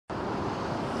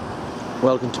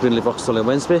Welcome to Brindley Vauxhall in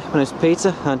Wednesbury. My name is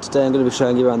Peter and today I'm going to be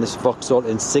showing you around this Vauxhall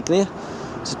Insignia.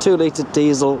 It's a 2 litre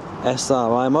diesel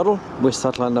SRI model with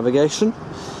satellite navigation.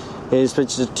 It is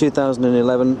registered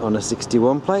 2011 on a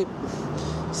 61 plate.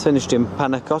 It's finished in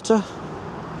panna cotta.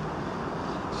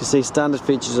 You can see standard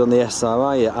features on the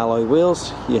SRI, your alloy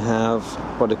wheels, you have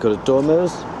body coloured door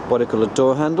mirrors, body coloured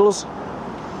door handles.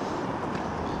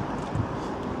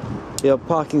 You have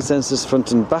parking sensors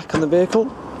front and back on the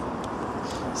vehicle.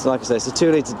 So like I say, it's a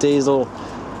 2 litre diesel,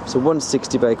 so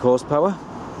 160 brake horsepower.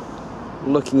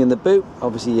 Looking in the boot,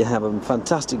 obviously you have a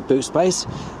fantastic boot space,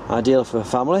 ideal for a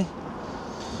family.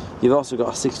 You've also got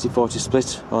a 60-40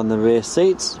 split on the rear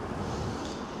seats.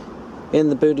 In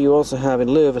the boot you also have, in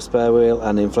lieu of a spare wheel,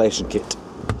 an inflation kit.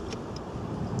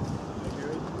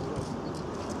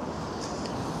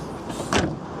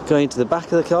 Going to the back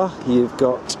of the car, you've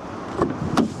got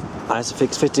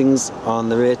Isofix fittings on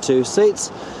the rear 2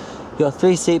 seats. You've got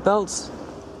 3 seat belts,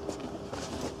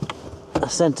 a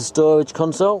centre storage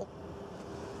console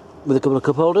with a couple of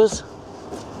cup holders,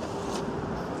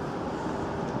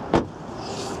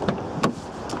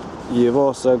 you've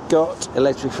also got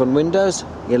electric front windows,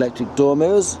 electric door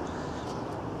mirrors.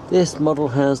 This model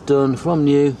has done from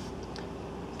new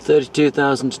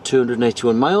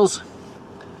 32,281 miles.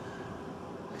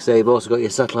 So you've also got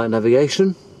your satellite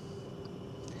navigation.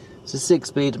 It's a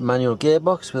 6-speed manual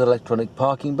gearbox with electronic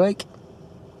parking brake.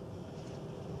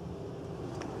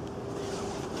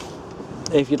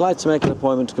 If you'd like to make an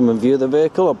appointment to come and view the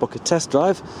vehicle or book a test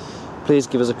drive, please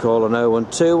give us a call on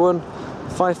 0121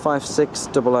 556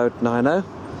 0090.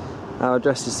 Our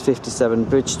address is 57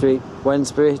 Bridge Street,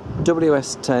 Wednesbury,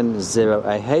 WS10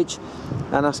 0AH,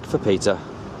 and ask for Peter.